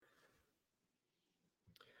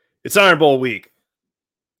It's Iron Bowl week,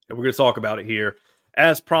 and we're going to talk about it here.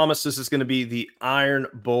 As promised, this is going to be the Iron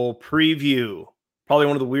Bowl preview. Probably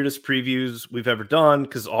one of the weirdest previews we've ever done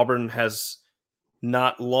because Auburn has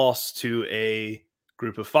not lost to a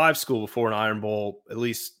group of five school before an Iron Bowl, at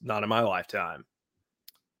least not in my lifetime.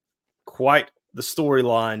 Quite the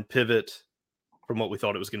storyline pivot from what we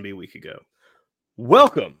thought it was going to be a week ago.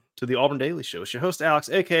 Welcome to the Auburn Daily Show. It's your host, Alex,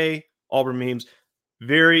 a.k.a. Auburn Memes.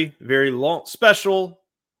 Very, very long, special,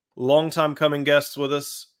 long-time coming guests with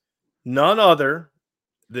us. None other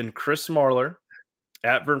than Chris Marler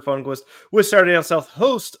at Vern Funquist with Saturday Down South,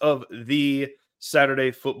 host of the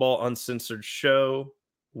Saturday Football Uncensored show.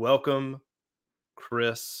 Welcome,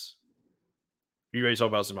 Chris. Are you ready to talk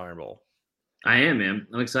about some Iron Bowl? I am, man.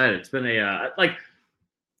 I'm excited. It's been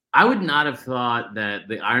I would not have thought that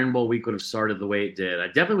the Iron Bowl week would have started the way it did. I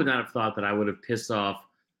definitely would not have thought that I would have pissed off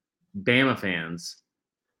Bama fans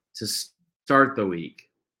to start the week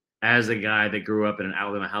as a guy that grew up in an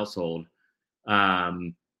Alabama household.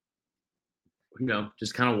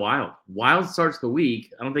 Just kind of wild. Wild starts the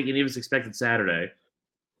week. I don't think any of us expected Saturday.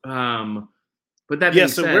 But that being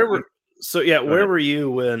said, where were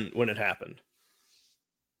you when it happened?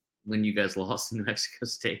 When you guys lost in New Mexico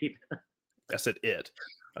State? I said it.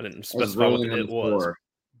 I didn't specify what it was.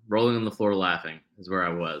 Rolling on the floor laughing is where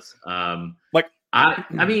I was.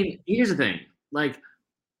 I mean, here's the thing. Like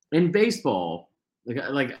in baseball,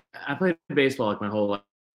 like I played baseball like my whole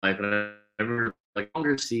life, and I remember like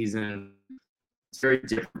longer season. It's very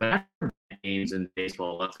different. But I remember games in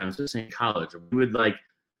baseball a lot of times, especially in college. We would like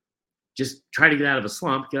just try to get out of a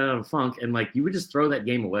slump, get out of a funk, and like you would just throw that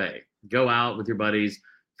game away. Go out with your buddies,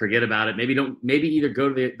 forget about it. Maybe either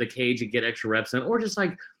go to the cage and get extra reps in, or just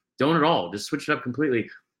like don't at all. Just switch it up completely.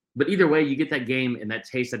 But either way, you get that game and that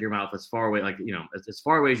taste out of your mouth as far away, as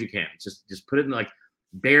far away as you can. Just put it in, like,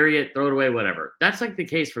 bury it, throw it away, whatever. That's like the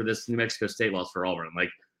case for this New Mexico State loss for Auburn. Like,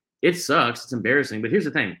 it sucks. It's embarrassing. But here's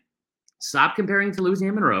the thing. Stop comparing it to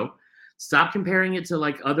Louisiana Monroe. Stop comparing it to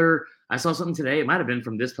like other. I saw something today. It might have been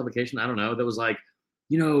from this publication. I don't know. That was like,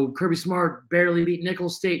 Kirby Smart barely beat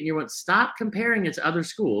Nicholls State. And you went, stop comparing it to other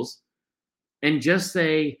schools and just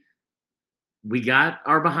say, we got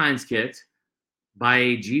our behinds kicked by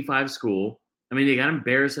a G5 school. I mean, they got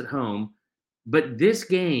embarrassed at home. But this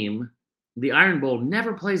game, the Iron Bowl,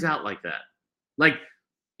 never plays out like that. Like,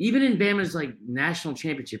 even in Bama's like national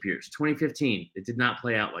championship years, 2015, it did not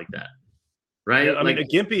play out like that. Right? Yeah, I mean, a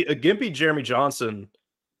gimpy Jeremy Johnson,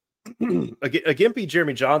 a gimpy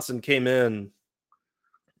Jeremy Johnson came in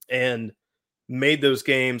and made those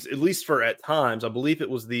games, at least for at times. I believe it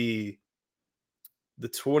was the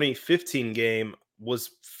 2015 game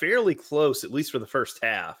was fairly close, at least for the first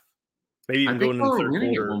half. Maybe even going into the third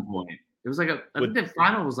quarter. At one point. It was like I think the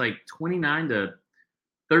final was like 29-13.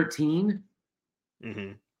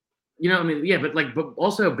 Mm-hmm. But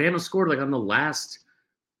also Bama scored like on the last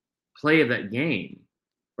play of that game,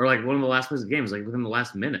 or like one of the last plays of the game was like within the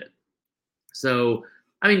last minute. So,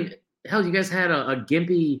 I mean, hell, you guys had a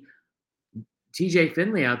gimpy TJ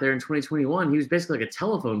Finley out there in 2021. He was basically like a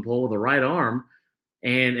telephone pole with a right arm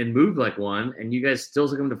and moved like one, and you guys still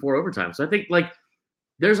took him to 4 overtime. So I think like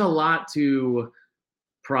there's a lot to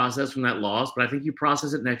process from that loss, but I think you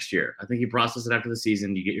process it next year. I think you process it after the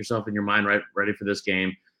season. You get yourself in your mind ready for this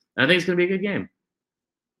game. And I think it's going to be a good game.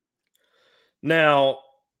 Now,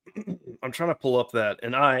 I'm trying to pull up that,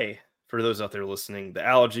 and for those out there listening, the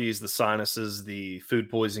allergies, the sinuses, the food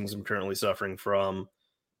poisonings I'm currently suffering from,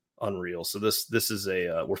 unreal. So this is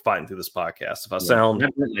we're fighting through this podcast. If I sound, I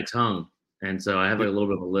have my tongue, and so I have like a little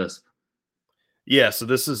bit of a lisp. Yeah, so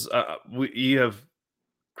this is you have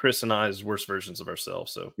Chris and I's worst versions of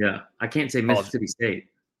ourselves. So yeah, I can't say Mississippi State.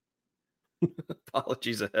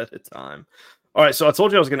 Apologies ahead of time. All right, so I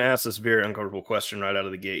told you I was going to ask this very uncomfortable question right out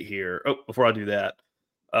of the gate here. Oh, before I do that,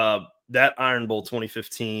 that Iron Bowl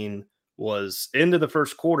 2015 was into the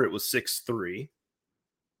first quarter. It was 6-3,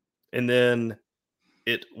 and then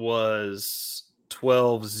it was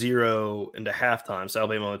 12-0 into halftime. So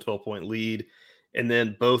Alabama had a 12-point lead, and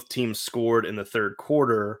then both teams scored in the third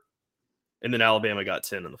quarter, and then Alabama got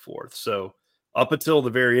 10 in the fourth. So up until the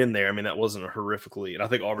very end there, I mean, that wasn't a horrifically, and I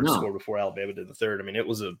think Auburn scored before Alabama did the third. I mean, it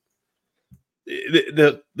was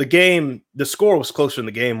the game, the score was closer than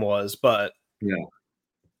the game was, but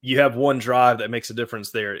you have one drive that makes a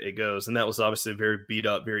difference there. It goes, and that was obviously a very beat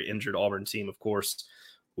up, very injured Auburn team, of course,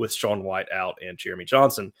 with Sean White out and Jeremy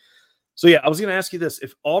Johnson. So yeah, I was going to ask you this: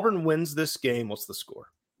 if Auburn wins this game, what's the score?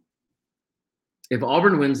 If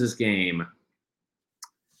Auburn wins this game,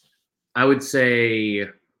 I would say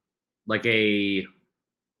like you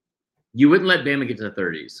wouldn't let Bama get to the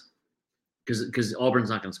 30s because Auburn's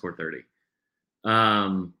not going to score 30.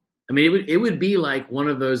 I mean, it would be like one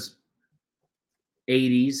of those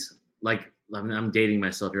 80s, like I'm dating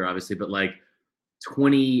myself here, obviously, but like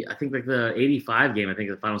 20, I think like the 85 game, I think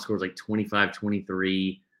the final score was like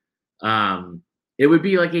 25-23. It would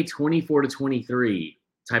be like a 24-23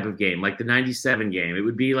 type of game, like the 97 game. It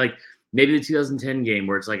would be like maybe the 2010 game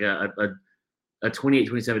where it's like a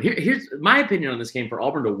 28-27. Here's my opinion on this game for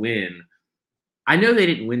Auburn to win. I know they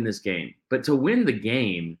didn't win this game, but to win the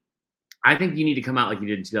game, I think you need to come out like you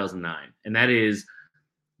did in 2009. And that is,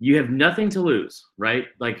 you have nothing to lose, right?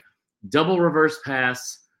 Like double reverse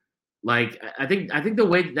pass. Like I think the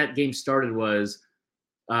way that game started was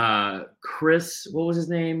Chris, what was his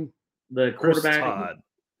name? The quarterback.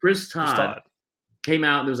 Chris Todd came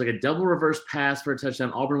out. There was like a double reverse pass for a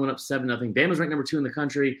touchdown. Auburn went up 7-0. Bama's ranked number 2 in the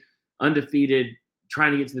country, undefeated,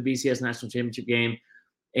 trying to get to the BCS national championship game.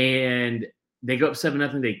 And they go up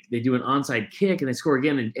 7-0. They do an onside kick and they score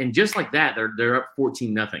again. And just like that, they're up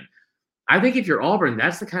 14-0. I think if you're Auburn,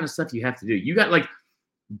 that's the kind of stuff you have to do. You got like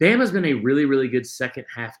Bama's been a really, really good second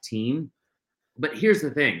half team. But here's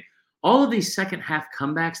the thing. All of these second half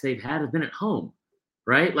comebacks they've had have been at home,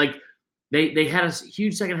 right? Like they had a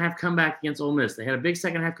huge second half comeback against Ole Miss. They had a big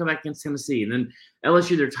second half comeback against Tennessee. And then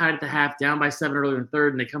LSU, they're tied at the half, down by 7 early in the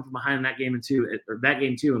third, and they come from behind in that game too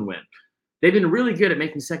and win. They've been really good at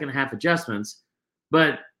making second half adjustments.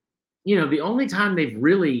 But, you know, the only time they've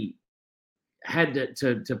really had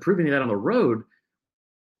to prove any of that on the road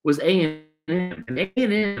was A&M. And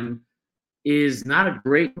A&M is not a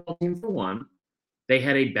great team for one. They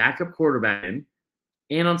had a backup quarterback in.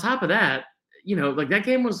 And on top of that, you know, like that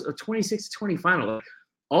game was a 26-20 final. Like,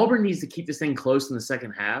 Auburn needs to keep this thing close in the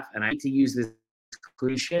second half. And I hate to use this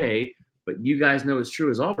cliche, but you guys know it's true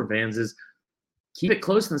as Auburn fans, is keep it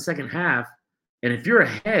close in the second half. And if you're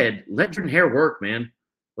ahead, let Jordan Hare work, man.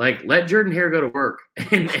 Like, let Jordan Hare go to work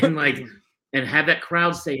and have that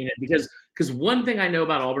crowd stay in it. Because one thing I know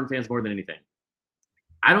about Auburn fans more than anything,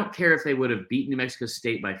 I don't care if they would have beaten New Mexico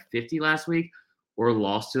State by 50 last week or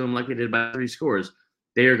lost to them like they did by 3 scores.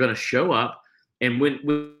 They are going to show up. And when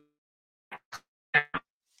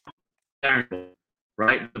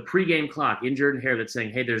right, the pregame clock in Jordan Hare that's saying,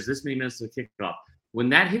 hey, there's this many minutes to kick off. When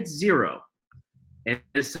that hits 0, and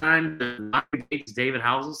this time David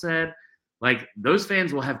Housel said, like, those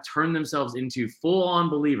fans will have turned themselves into full-on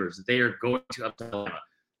believers that they are going to upset Alabama.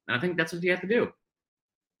 And I think that's what you have to do.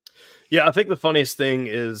 Yeah, I think the funniest thing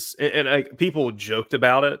is, and people joked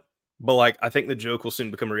about it, but like I think the joke will soon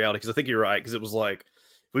become a reality, because I think you're right, because it was like,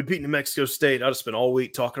 if we beat New Mexico State, I just spent all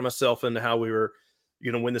week talking to myself into how we were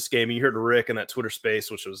going to win this game. And you heard Rick in that Twitter space,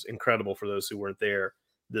 which was incredible for those who weren't there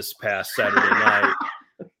this past Saturday night.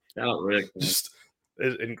 Oh, Rick.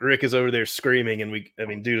 And Rick is over there screaming,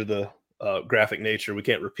 and due to the graphic nature, we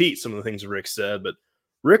can't repeat some of the things Rick said, but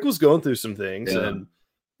Rick was going through some things. Yeah. And,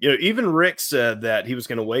 you know, even Rick said that he was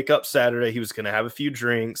going to wake up Saturday, he was going to have a few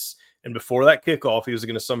drinks, and before that kickoff, he was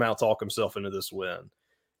going to somehow talk himself into this win.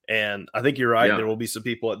 And I think you're right. Yeah. There will be some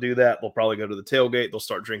people that do that. They'll probably go to the tailgate. They'll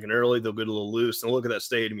start drinking early. They'll get a little loose and look at that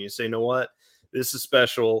stadium and say, you know what? This is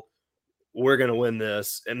special. We're going to win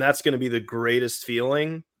this. And that's going to be the greatest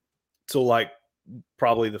feeling till like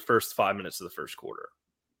probably the first 5 minutes of the first quarter.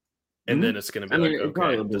 And then it's going to be it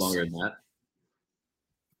probably will be longer than that.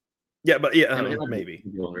 Yeah, but maybe.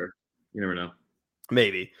 Longer. You never know.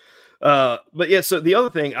 Maybe. But yeah, so the other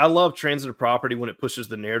thing, I love transitive property when it pushes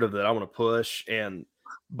the narrative that I want to push. And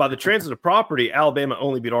by the transitive property, Alabama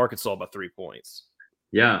only beat Arkansas by 3 points.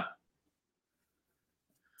 Yeah.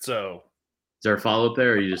 So, is there a follow-up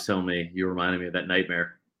there, or you just telling me you reminded me of that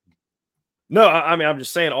nightmare? No, I mean, I'm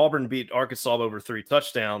just saying Auburn beat Arkansas over 3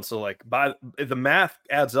 touchdowns. So, like, by the math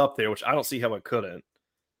adds up there, which I don't see how it couldn't.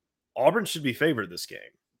 Auburn should be favored this game.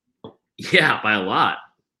 Yeah, by a lot.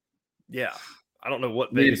 Yeah, I don't know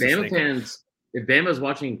what Vegas is thinking. If Bama's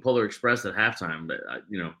watching Polar Express at halftime, but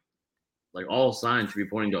like all signs should be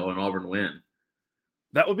pointing to an Auburn win.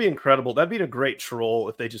 That would be incredible. That'd be a great troll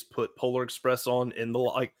if they just put Polar Express on in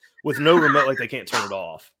the with no remote, like they can't turn it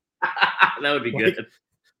off. That would be good.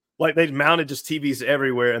 Like they've mounted just TVs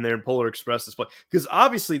everywhere, and they're in Polar Express display, because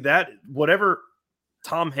obviously that whatever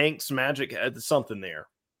Tom Hanks magic had something there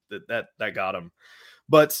that got him.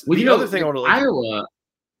 But the other thing I want to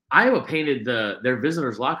Iowa painted their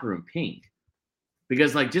visitors' locker room pink,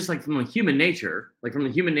 because just from the human nature,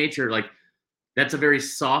 like that's a very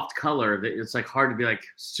soft color that it's like hard to be like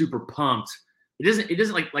super pumped. It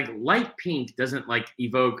doesn't like light pink doesn't like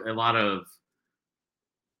evoke a lot of,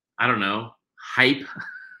 I don't know, hype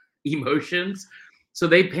emotions. So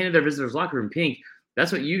they painted their visitors' locker room pink.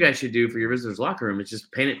 That's what you guys should do for your visitors' locker room. Is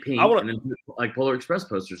just paint it pink and then put like Polar Express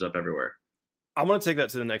posters up everywhere. I'm going to take that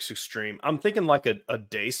to the next extreme. I'm thinking like a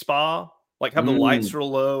day spa, like have the lights real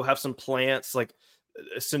low, have some plants, like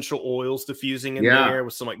essential oils diffusing in there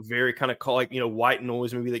with some like very kind of like, white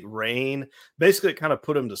noise, maybe like rain. Basically, it kind of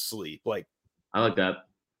put them to sleep. Like, I like that.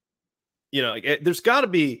 There's got to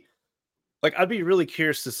be, like, I'd be really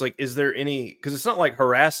curious to like, is there any, because it's not like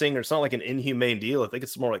harassing or it's not like an inhumane deal. I think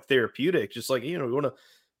it's more like therapeutic. Just like, we want to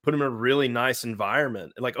put them in a really nice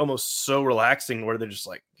environment and like almost so relaxing where they're just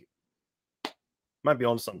like, might be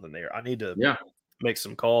on something there. I need to make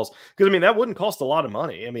some calls because I mean that wouldn't cost a lot of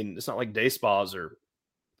money. I mean it's not like day spas or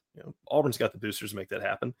Auburn's got the boosters to make that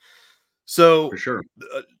happen. So for sure.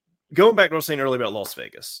 Going back to what I was saying earlier about Las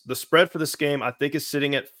Vegas, the spread for this game I think is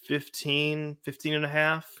sitting at 15 and a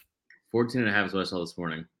half. 14 and a half is what I saw this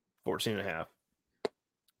morning. 14 and a half.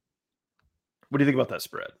 What do you think about that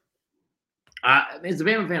spread? As a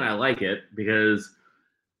Bama fan, I like it because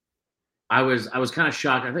I was kind of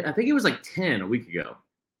shocked. I think it was like 10 a week ago.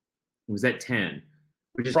 It was at 10,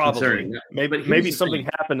 which is probably concerning. Maybe something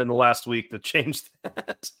happened in the last week that changed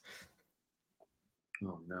that.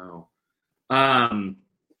 Oh no.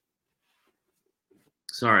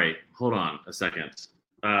 Sorry, hold on a second.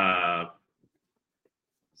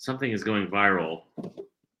 Something is going viral.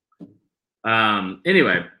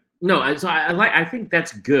 Anyway, no. So I think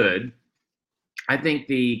that's good. I think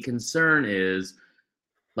the concern is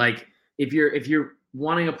like. If you're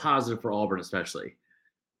wanting a positive for Auburn, especially,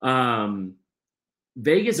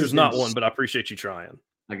 Vegas. There's not one, but I appreciate you trying.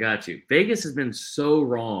 I got you. Vegas has been so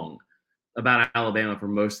wrong about Alabama for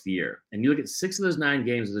most of the year, and you look at 6 of those 9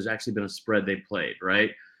 games. There's actually been a spread they played,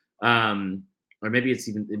 right? Or maybe it's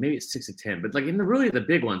 6 of 10. But like in the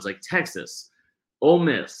big ones, like Texas, Ole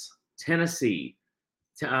Miss, Tennessee,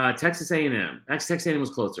 Texas A&M. Texas A&M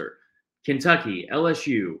was closer. Kentucky,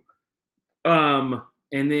 LSU.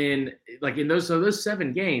 And then, like in those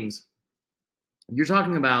 7 games, you're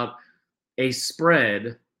talking about a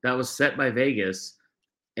spread that was set by Vegas,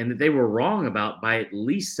 and that they were wrong about by at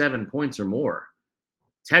least 7 points or more.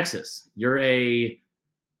 Texas, you're a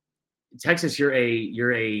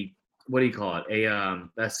what do you call it?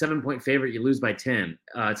 A 7-point favorite, you lose by 10.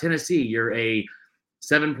 Tennessee, you're a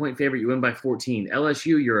 7-point favorite, you win by 14.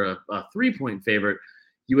 LSU, you're a 3-point favorite.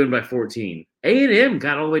 You win by 14. A&M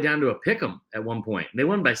got all the way down to a pick'em at one point. They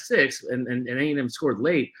won by 6, and A&M scored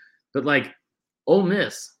late. But like Ole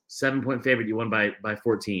Miss, 7-point favorite, you won by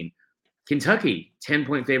 14. Kentucky,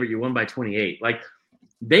 10-point favorite, you won by 28. Like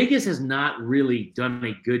Vegas has not really done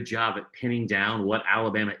a good job at pinning down what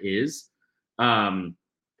Alabama is. So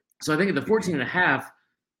I think at the 14 and a half,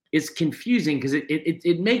 it's confusing because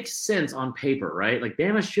it makes sense on paper, right? Like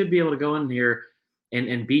Bama should be able to go in here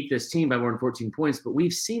and beat this team by more than 14 points. But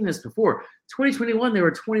we've seen this before. 2021, they were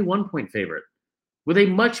a 21-point favorite with a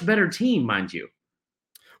much better team, mind you.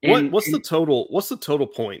 What's the total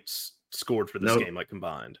points scored for this game, like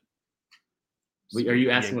combined? Are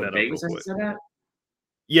you asking what Vegas has said at?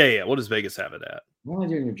 Yeah. What does Vegas have it at? Why am I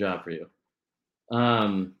doing your job for you?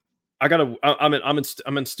 I'm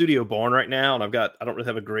in Studio Barn right now, and I don't really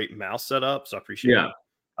have a great mouse set up, so I appreciate it.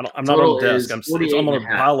 I'm not on the desk. I'm on a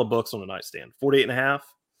pile of books on the nightstand. 48 and a half?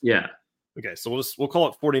 Yeah. Okay, so we'll call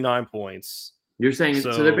it 49 points. You're saying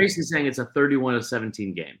so they're basically saying it's a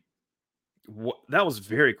 31-17 game. That was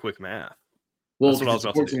very quick math. Well, that's what I was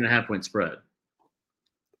about 14 and a half point spread.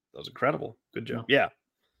 That was incredible. Good job. Yeah.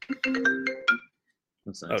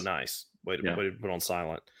 That's nice. Oh, nice. Way to put on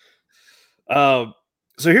silent. So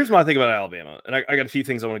here's my thing about Alabama, and I got a few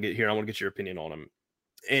things I want to get here. I want to get your opinion on them.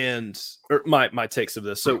 Or my takes of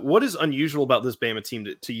this. So what is unusual about this Bama team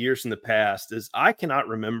to years in the past is I cannot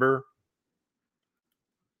remember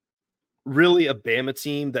really a Bama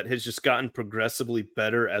team that has just gotten progressively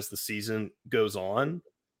better as the season goes on.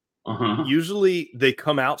 Usually they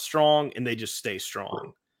come out strong and they just stay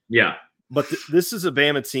strong. Yeah. But this is a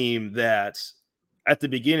Bama team that at the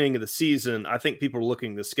beginning of the season, I think people are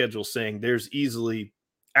looking at the schedule saying there's easily,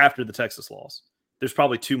 after the Texas loss, there's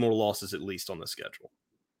probably 2 more losses at least on the schedule.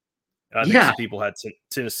 And I think some people had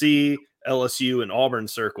Tennessee, LSU, and Auburn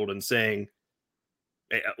circled and saying,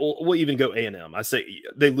 we'll even go A&M. I say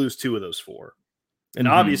they lose 2 of those 4. And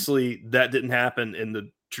obviously that didn't happen, and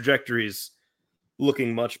the trajectory's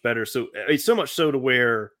looking much better. So much so to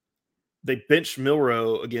where they benched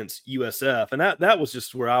Milroe against USF. And that was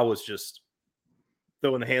just where I was just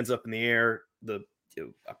throwing the hands up in the air.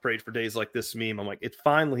 I prayed for days like this meme. I'm like, it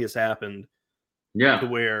finally has happened. Yeah. To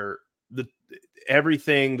where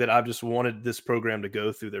everything that I've just wanted this program to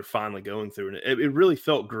go through, they're finally going through. And it really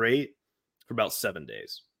felt great for about 7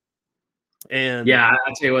 days. And yeah,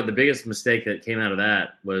 I'll tell you what, the biggest mistake that came out of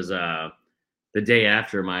that was the day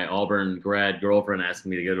after my Auburn grad girlfriend asked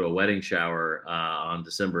me to go to a wedding shower on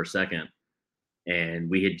December 2nd. And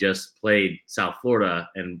we had just played South Florida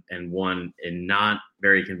and won in not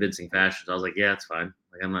very convincing fashion. So I was like, yeah, it's fine.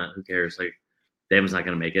 Like, I'm not, who cares? Like, Bama's not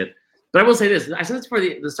going to make it. But I will say this. I said this for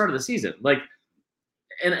the start of the season. Like,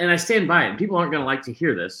 and I stand by it. And people aren't going to like to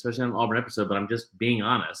hear this, especially on an Auburn episode, but I'm just being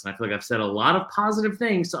honest. And I feel like I've said a lot of positive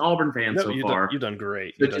things to Auburn fans so far. You've done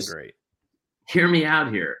great. You've done great. Hear me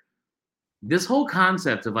out here. This whole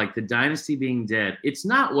concept of like the dynasty being dead, it's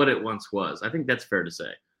not what it once was. I think that's fair to say.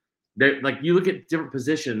 Like you look at different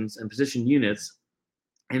positions and position units,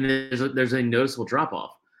 and there's a noticeable drop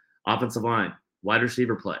off. Offensive line, wide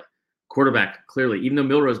receiver play, quarterback, clearly, even though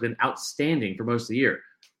Milrow has been outstanding for most of the year.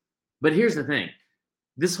 But here's the thing.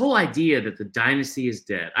 This whole idea that the dynasty is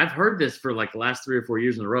dead, I've heard this for like the last 3 or 4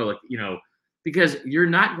 years in a row, like, you know, because you're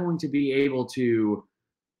not going to be able to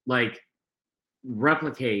like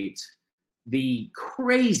replicate the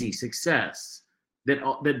crazy success that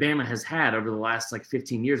Bama has had over the last like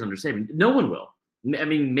 15 years under Saban. No one will. I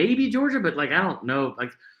mean, maybe Georgia, but like, I don't know.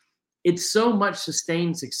 Like, it's so much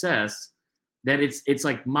sustained success that it's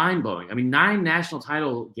like mind blowing. I mean, 9 national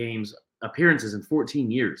title games appearances in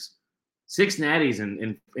 14 years, 6 natties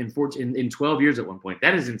in 12 years at one point.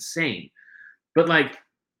 That is insane. But like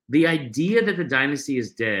the idea that the dynasty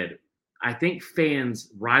is dead, I think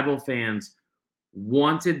rival fans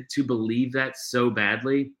wanted to believe that so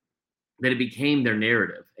badly that it became their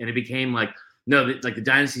narrative. And it became like, no, like the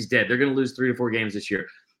dynasty's dead. They're going to lose 3 to 4 games this year.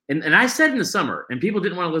 And I said in the summer, and people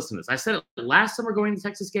didn't want to listen to this. I said it last summer going to the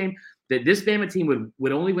Texas game that this Bama team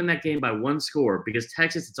would only win that game by 1 score because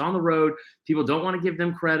Texas, it's on the road. People don't want to give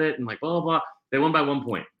them credit and like blah, blah, blah. They won by 1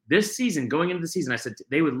 point. This season, going into the season, I said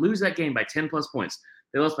they would lose that game by 10 plus points.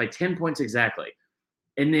 They lost by 10 points exactly.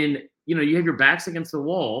 And then, you know, you have your backs against the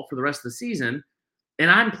wall for the rest of the season.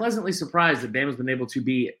 And I'm pleasantly surprised that Bama's been able to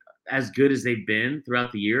be as good as they've been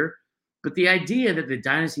throughout the year. But the idea that the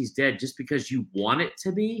dynasty's dead just because you want it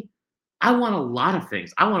to be, I want a lot of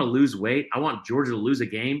things. I want to lose weight. I want Georgia to lose a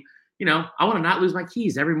game. You know, I want to not lose my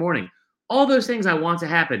keys every morning. All those things I want to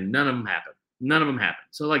happen, none of them happen. None of them happen.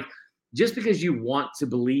 So, like, just because you want to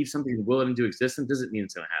believe something will into existence doesn't mean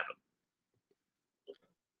it's going to happen.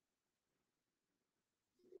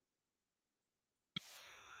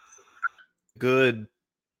 Good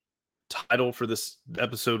title for this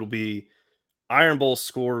episode will be Iron Bowl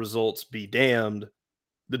score results be damned.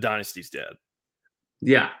 The dynasty's dead.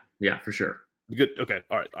 Yeah, for sure. Good. Okay.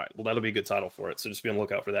 All right. Well, that'll be a good title for it. So just be on the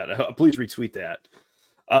lookout for that. Please retweet that.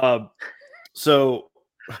 So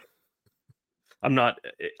I'm not.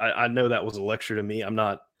 I know that was a lecture to me. I'm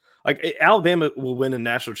not. Like, Alabama will win a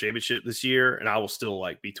national championship this year, and I will still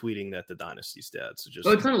like be tweeting that the dynasty's dead. So just.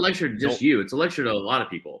 Oh, it's not a lecture to just you. It's a lecture to a lot of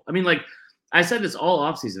people. I mean, like I said this all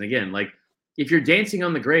offseason. Again, like if you're dancing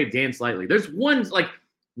on the grave, dance lightly. There's one like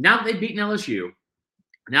now they've beaten LSU.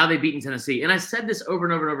 Now they've beaten Tennessee. And I said this over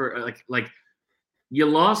and over and over, like you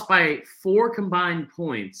lost by 4 combined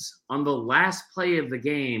points on the last play of the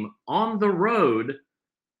game on the road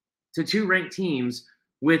to 2 ranked teams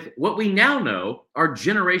with what we now know are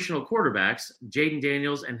generational quarterbacks, Jaden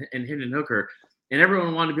Daniels and Hendon Hooker. And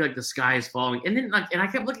everyone wanted to be like, the sky is falling. And then and I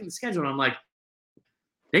kept looking at the schedule and I'm like,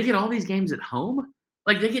 they get all these games at home?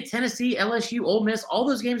 Like they get Tennessee, LSU, Ole Miss, all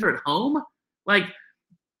those games are at home? Like,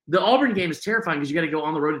 the Auburn game is terrifying because you got to go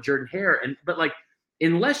on the road to Jordan Hare. But like,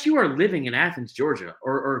 unless you are living in Athens, Georgia,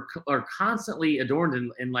 or are constantly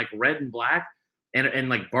adorned in like red and black and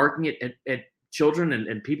like barking at children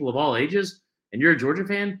and people of all ages, and you're a Georgia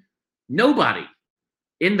fan, nobody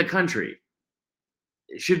in the country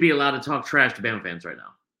should be allowed to talk trash to Bama fans right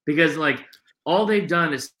now. Because like all they've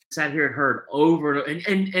done is sat here and heard over and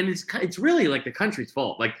it's really like the country's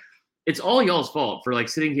fault. Like, it's all y'all's fault for like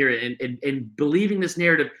sitting here and believing this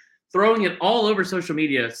narrative, throwing it all over social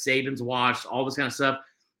media, Saban's washed, all this kind of stuff.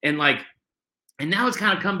 And now it's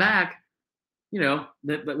kind of come back, you know,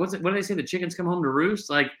 what do they say? The chickens come home to roost.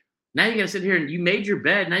 Like now you got to sit here and you made your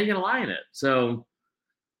bed. Now you got to lie in it. So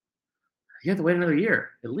you have to wait another year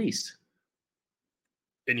at least.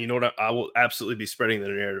 And you know what? I will absolutely be spreading the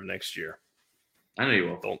narrative next year. I know you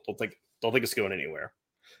will. Don't think it's going anywhere.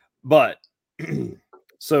 But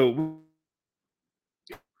so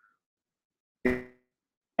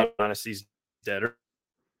dynasty's dead.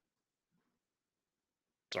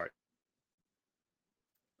 Sorry.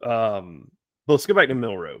 Let's go back to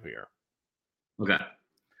Milrow here. Okay.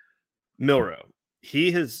 Milrow.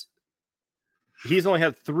 He's only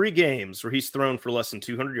had 3 games where he's thrown for less than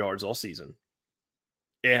 200 yards all season.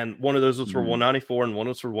 And one of those was for 194 and one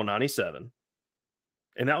was for 197.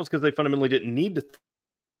 And that was because they fundamentally didn't need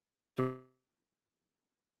to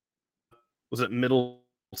was at Middleton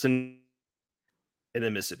and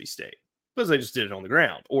then Mississippi State because they just did it on the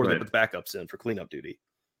ground, or they put the backups in for cleanup duty.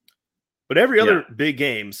 But every other big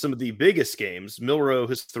game, some of the biggest games, Milroe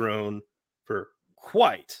has thrown for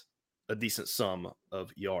quite a decent sum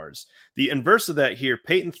of yards. The inverse of that here,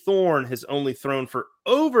 Peyton Thorne has only thrown for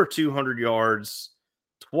over 200 yards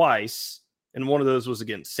twice, and one of those was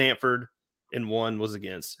against Samford, and one was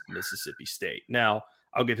against Mississippi State. Now,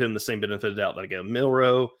 I'll give him the same benefit of the doubt that I gave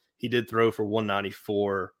Milroe. He did throw for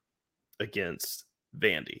 194 against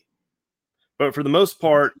Vandy. But for the most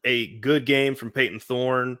part, a good game from Peyton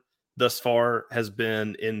Thorne thus far has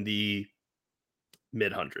been in the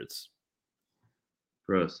mid-hundreds.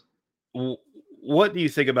 Gross. What do you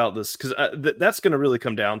think about this? Because that's going to really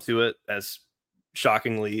come down to it, as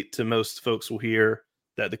shockingly to most folks will hear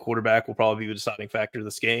that the quarterback will probably be the deciding factor of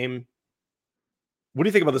this game. What do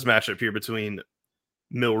you think about this matchup here between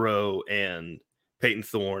Milroe and Peyton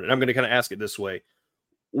Thorne? And I'm going to kind of ask it this way.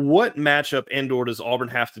 What matchup and/or does Auburn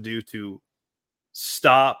have to do to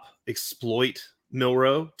exploit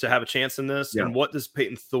Milroe to have a chance in this? Yeah. And what does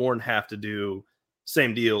Peyton Thorne have to do?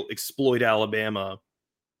 Same deal, exploit Alabama,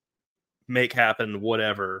 make happen,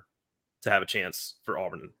 whatever, to have a chance for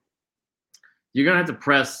Auburn. You're going to have to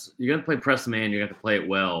press. You're going to play press man. You're going to have to play it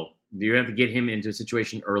well. You're going to have to get him into a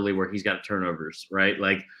situation early where he's got turnovers, right?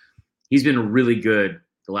 Like, he's been really good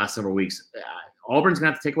the last several weeks. Auburn's going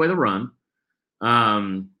to have to take away the run.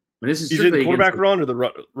 And this is the quarterback run or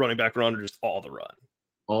the running back run, or just all the run?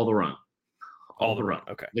 All the run. All the run.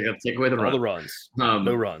 Okay. They're going to take away the run. All the runs.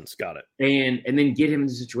 No runs. Got it. And then get him in a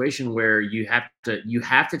situation where you have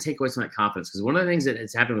to take away some of that confidence. Because one of the things that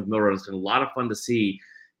has happened with Milroe, it's been a lot of fun to see,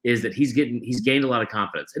 is that he's gained a lot of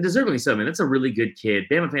confidence, and deservedly so. I mean, that's a really good kid.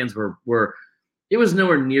 Bama fans were it was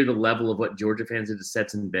nowhere near the level of what Georgia fans did to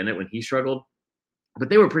Stetson Bennett when he struggled, but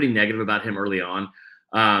they were pretty negative about him early on.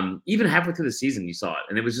 Even halfway through the season, you saw it,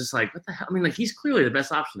 and it was just like, what the hell? I mean, like, he's clearly the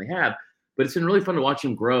best option they have, but it's been really fun to watch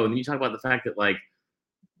him grow. And then you talk about the fact that, like,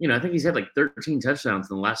 you know, I think he's had like 13 touchdowns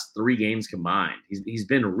in the last 3 games combined. He's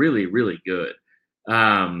been really, really good.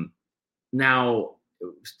 Now,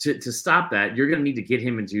 to stop that, you're going to need to get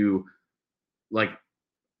him into like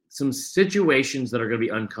some situations that are going to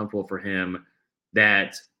be uncomfortable for him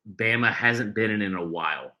that Bama hasn't been in a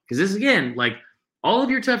while. Because this, again, like, all of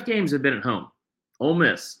your tough games have been at home. Ole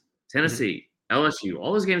Miss, Tennessee, LSU,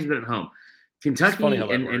 all those games have been at home. Kentucky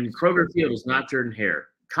and Kroger Field is not Jordan-Hare.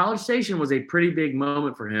 College Station was a pretty big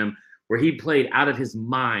moment for him where he played out of his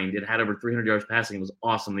mind and had over 300 yards passing. It was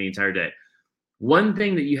awesome the entire day. One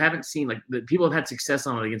thing that you haven't seen, like, that people have had success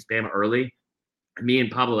on against Bama early, me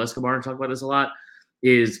and Pablo Escobar talk about this a lot,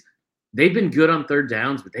 is they've been good on third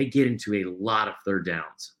downs, but they get into a lot of third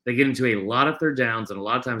downs. They get into a lot of third downs, and a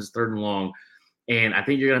lot of times it's third and long. And I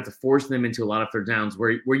think you're going to have to force them into a lot of third downs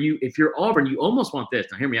where you, if you're Auburn, you almost want this.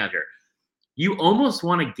 Now, hear me out here. You almost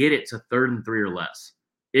want to get it to 3rd and 3 or less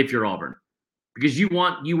if you're Auburn, because you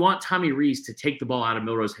want Tommy Rees to take the ball out of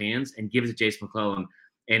Milroe's hands and give it to Jason McClellan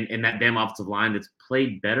and that damn offensive line that's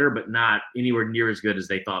played better, but not anywhere near as good as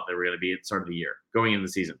they thought they were going to be at the start of the year, going into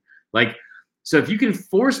the season. Like, so if you can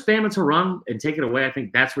force Bama to run and take it away, I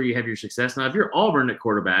think that's where you have your success. Now, if you're Auburn at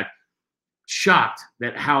quarterback, shocked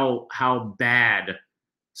that how bad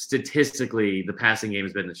statistically the passing game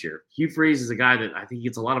has been this year. Hugh Freeze is a guy that I think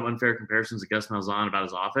gets a lot of unfair comparisons to Gus Malzahn about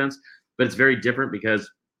his offense, but it's very different because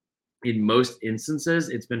in most instances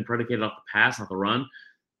it's been predicated off the pass, not the run.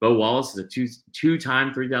 Bo Wallace is a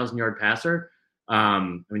two-time 3,000-yard passer. I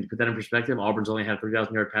mean, to put that in perspective, Auburn's only had a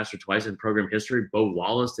 3,000-yard passer twice in program history. Bo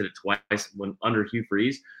Wallace did it twice when under Hugh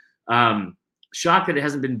Freeze. Shocked that it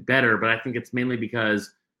hasn't been better, but I think it's mainly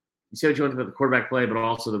because you say what you want about the quarterback play, but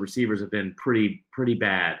also the receivers have been pretty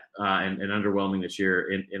bad and underwhelming this year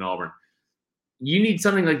in Auburn. You need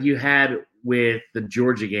something like you had with the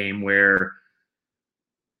Georgia game where,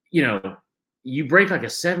 you know, you break like a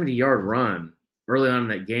 70-yard run early on in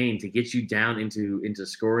that game to get you down into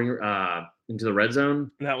scoring into the red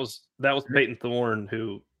zone. And that was Peyton Thorne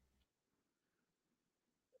who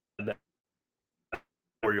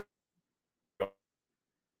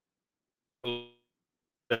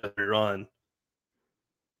run.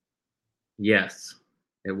 Yes,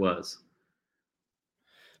 it was.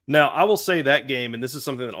 Now, I will say that game, and this is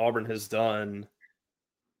something that Auburn has done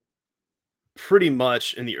pretty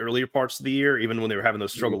much in the earlier parts of the year, even when they were having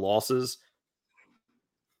those struggle losses.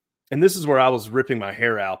 And this is where I was ripping my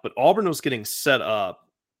hair out, but Auburn was getting set up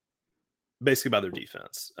basically by their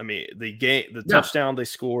defense. I mean, the touchdown they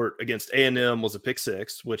scored against A&M was a pick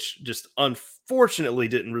six, which just unfortunately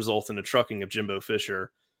didn't result in a trucking of Jimbo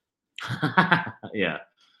Fisher. Yeah.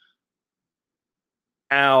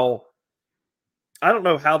 I don't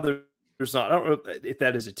know how they're there's not. I don't know if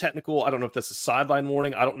that is a technical. I don't know if that's a sideline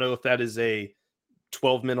warning. I don't know if that is a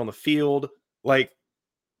 12 men on the field. Like,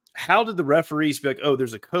 how did the referees be like, oh,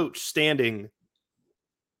 there's a coach standing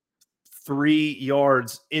 3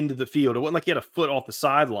 yards into the field? It wasn't like he had a foot off the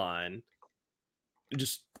sideline.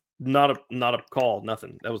 Just not a call,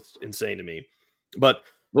 nothing. That was insane to me. But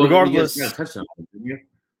regardless, you got a touchdown, didn't you?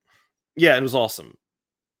 Yeah, it was awesome.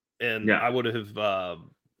 And I would have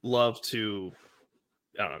loved to.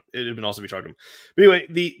 I don't know. It'd have been awesome to be charged him. But anyway,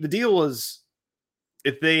 the deal was,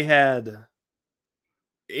 if they had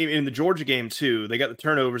in the Georgia game too, they got the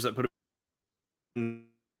turnovers that put them.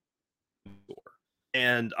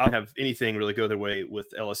 And I don't have anything really go their way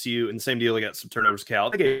with LSU. And the same deal, they got some turnovers.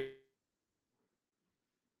 Cal.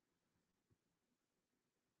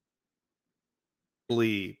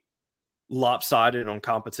 Lopsided on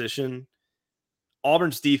competition.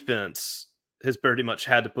 Auburn's defense has pretty much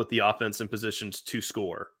had to put the offense in positions to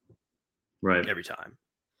score every time.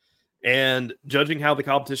 And judging how the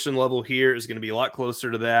competition level here is going to be a lot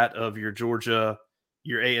closer to that of your Georgia,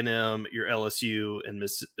 your A&M, your LSU,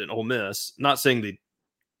 and Ole Miss. Not saying the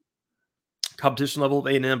competition level of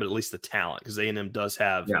A&M, but at least the talent, because A&M does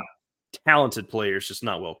have talented players, just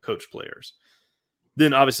not well-coached players.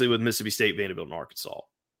 Then obviously with Mississippi State, Vanderbilt, and Arkansas,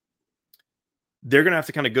 they're going to have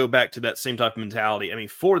to kind of go back to that same type of mentality. I mean,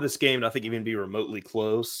 for this game to, I think, even be remotely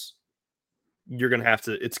close, it's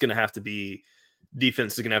going to have to be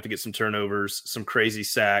defense is going to have to get some turnovers, some crazy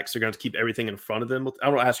sacks. They're going to have to keep everything in front of them. I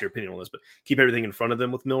don't want to ask your opinion on this, but keep everything in front of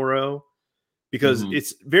them with Milroe, because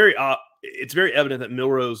it's very evident that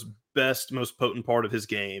Milroe's best, most potent part of his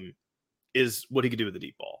game is what he can do with the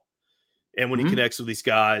deep ball. And when he connects with these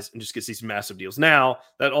guys and just gets these massive deals. Now,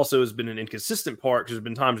 that also has been an inconsistent part, because there's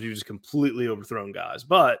been times where you've just completely overthrown guys.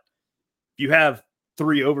 But if you have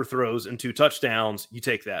 3 overthrows and 2 touchdowns, you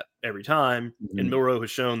take that every time. And Milroe has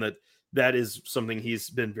shown that is something he's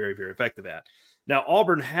been very, very effective at. Now,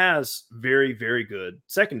 Auburn has very, very good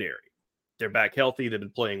secondary. They're back healthy. They've been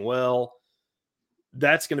playing well.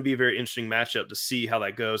 That's going to be a very interesting matchup to see how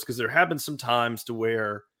that goes, because there have been some times to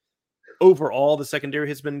where overall the secondary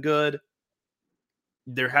has been good.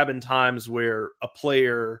 There have been times where a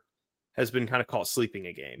player has been kind of caught sleeping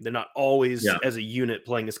a game. They're not always as a unit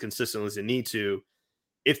playing as consistently as they need to.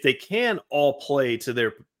 If they can all play to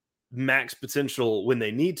their max potential when they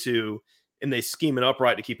need to, and they scheme it up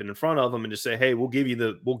right to keep it in front of them and just say, hey, we'll give you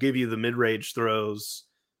the mid-range throws.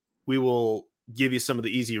 We will give you some of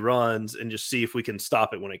the easy runs and just see if we can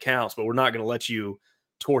stop it when it counts. But we're not going to let you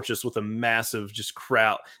torch us with a massive just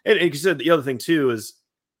crowd. And you said the other thing too is,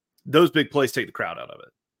 those big plays take the crowd out of it.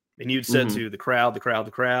 And you'd said to the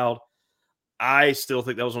crowd. I still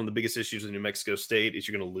think that was one of the biggest issues with New Mexico State, is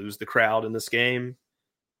you're going to lose the crowd in this game.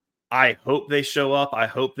 I hope they show up. I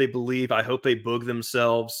hope they believe. I hope they boog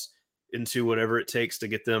themselves into whatever it takes to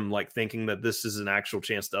get them like thinking that this is an actual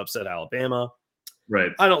chance to upset Alabama.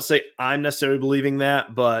 Right. I don't say I'm necessarily believing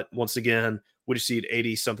that, but once again, we just need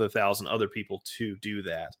 80-something thousand other people to do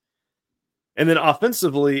that. And then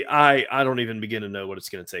offensively, I don't even begin to know what it's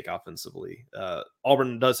going to take offensively.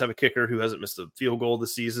 Auburn does have a kicker who hasn't missed a field goal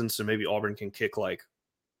this season, so maybe Auburn can kick like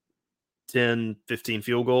 10, 15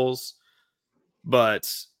 field goals.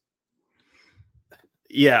 But,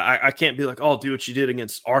 yeah, I can't be like, oh, do what you did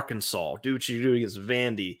against Arkansas. Do what you do against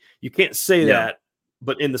Vandy. You can't say that,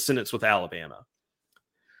 but in the sentence with Alabama.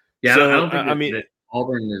 Yeah, so, I don't think that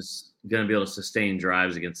Auburn is going to be able to sustain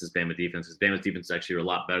drives against this Bama defense. Because Bama's defense is actually a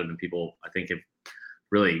lot better than people, I think, have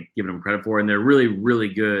really given them credit for. And they're really, really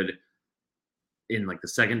good in like the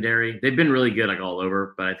secondary. They've been really good like all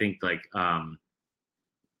over. But I think like, I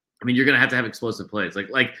mean, you're going to have explosive plays.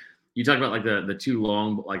 Like you talk about like the 2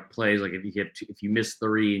 long like plays. Like if you miss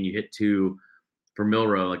 3 and you hit 2 for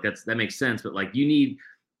Milroe, like that makes sense. But like you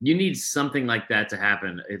need something like that to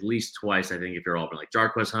happen at least twice, I think, if you're Auburn. Like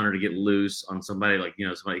Jarquez Hunter to get loose on somebody, like, you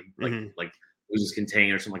know, somebody like loses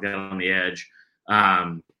contain or something like that on the edge.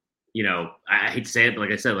 You know, I hate to say it, but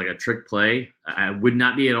like I said, like a trick play. I would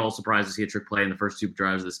not be at all surprised to see a trick play in the first 2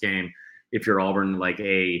 drives of this game if you're Auburn, like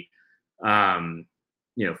a,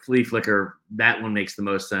 you know, flea flicker. That one makes the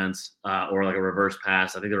most sense. Or like a reverse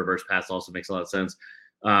pass. I think the reverse pass also makes a lot of sense.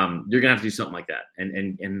 You're going to have to do something like that.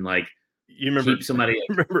 And like, you remember keep somebody.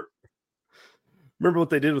 Remember what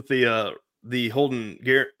they did with the Holden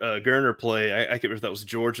Gerner play? I can't remember if that was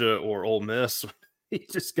Georgia or Ole Miss. He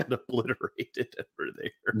just got obliterated over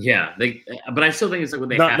there. Yeah, but I still think it's like what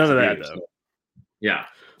they have none to of that do, though. So. Yeah.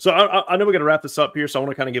 So I know we're gonna wrap this up here. So I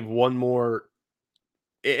want to kind of give one more,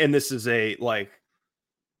 and this is a like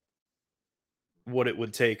what it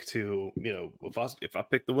would take to, you know, if I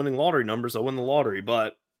pick the winning lottery numbers, I'll win the lottery.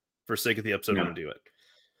 But for sake of the episode, I'm gonna do it.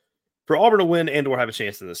 for Auburn to win and or have a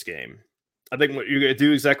chance in this game, I think what you're going to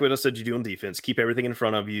do exactly what I said you do on defense. Keep everything in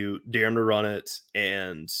front of you, dare them to run it,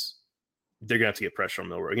 and they're going to have to get pressure on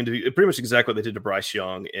Milroy. They're going to do pretty much exactly what they did to Bryce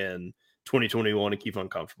Young in 2021 and keep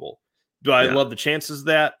uncomfortable. Do I love the chances of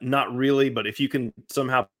that? Not really, but if you can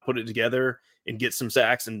somehow put it together and get some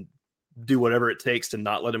sacks and do whatever it takes to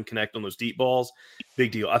not let him connect on those deep balls,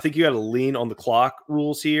 big deal. I think you got to lean on the clock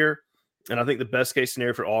rules here, and I think the best case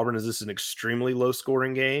scenario for Auburn is this is an extremely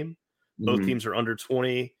low-scoring game. Both teams are under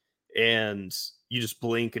 20, and you just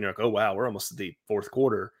blink and you're like, oh, wow, we're almost at the fourth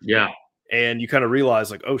quarter. Yeah. And you kind of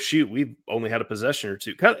realize, like, oh, shoot, we've only had a possession or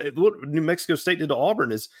two. Kind of, what New Mexico State did to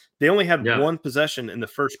Auburn is they only had one possession in the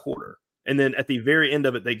first quarter. And then at the very end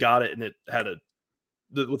of it, they got it, and it had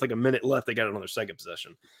with like a minute left, they got it on their second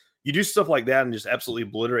possession. You do stuff like that and just absolutely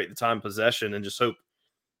obliterate the time possession and just hope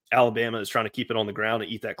Alabama is trying to keep it on the ground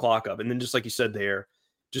and eat that clock up. And then just like you said there,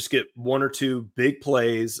 just get one or two big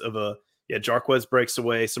plays of Jarquez breaks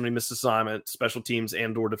away, somebody missed assignment, special teams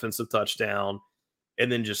and or defensive touchdown.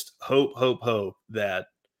 And then just hope that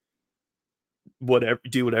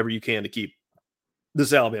do whatever you can to keep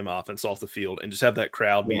this Alabama offense off the field and just have that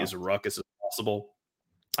crowd be as ruckus as possible.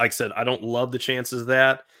 Like I said, I don't love the chances of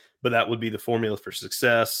that, but that would be the formula for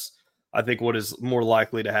success. I think what is more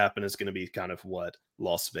likely to happen is going to be kind of what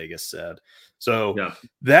Las Vegas said. So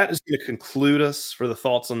that is going to conclude us for the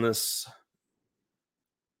thoughts on this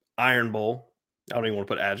Iron Bowl. I don't even want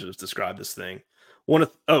to put adjectives to describe this thing.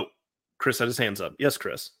 Chris had his hands up. Yes,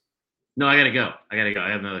 Chris. No, I got to go. I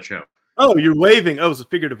have another show. Oh, you're waving. Oh, it was a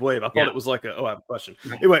figurative wave. I thought it was like I have a question.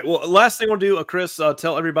 Anyway, well, last thing we'll do, Chris,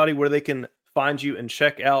 tell everybody where they can find you and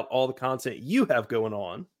check out all the content you have going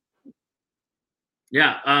on.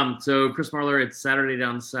 Yeah. So Chris Marler, it's Saturday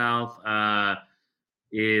Down South.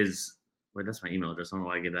 That's my email address. I don't know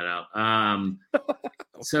why I give that out.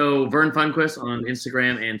 So Vern Funquist on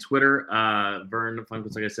Instagram and Twitter. Vern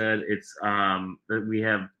Funquist, like I said, it's we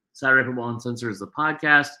have Saturday Football Uncensored is the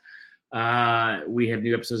podcast. We have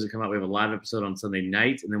new episodes that come out. We have a live episode on Sunday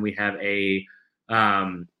night, and then we have a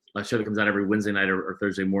show that comes out every Wednesday night or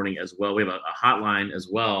Thursday morning as well. We have a hotline as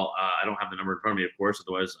well. I don't have the number in front of me, of course,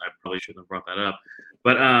 otherwise I probably shouldn't have brought that up.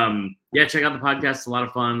 But check out the podcast. It's a lot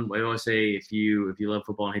of fun. I always say if you love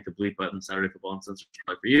football and hate the bleep button, Saturday Football Uncensored is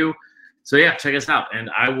probably for you. So check us out, and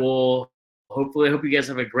I hope you guys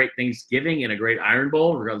have a great Thanksgiving and a great Iron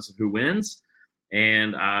Bowl, regardless of who wins.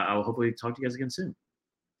 And I will hopefully talk to you guys again soon.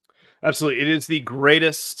 Absolutely. It is the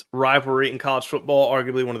greatest rivalry in college football,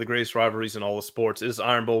 arguably one of the greatest rivalries in all of sports. It is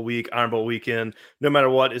Iron Bowl week, Iron Bowl weekend. No matter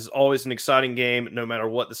what, is always an exciting game, no matter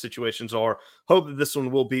what the situations are. Hope that this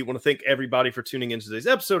one will be. Want to thank everybody for tuning into today's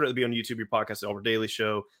episode. It'll be on YouTube, your podcast, the Auburn Daily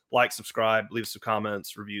Show. Like, subscribe, leave us some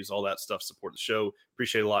comments, reviews, all that stuff. Support the show.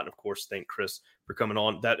 Appreciate it a lot. And, of course, thank Chris for coming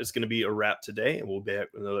on. That is going to be a wrap today, and we'll be back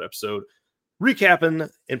with another episode recapping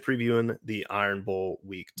and previewing the Iron Bowl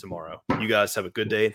week tomorrow. You guys have a good day.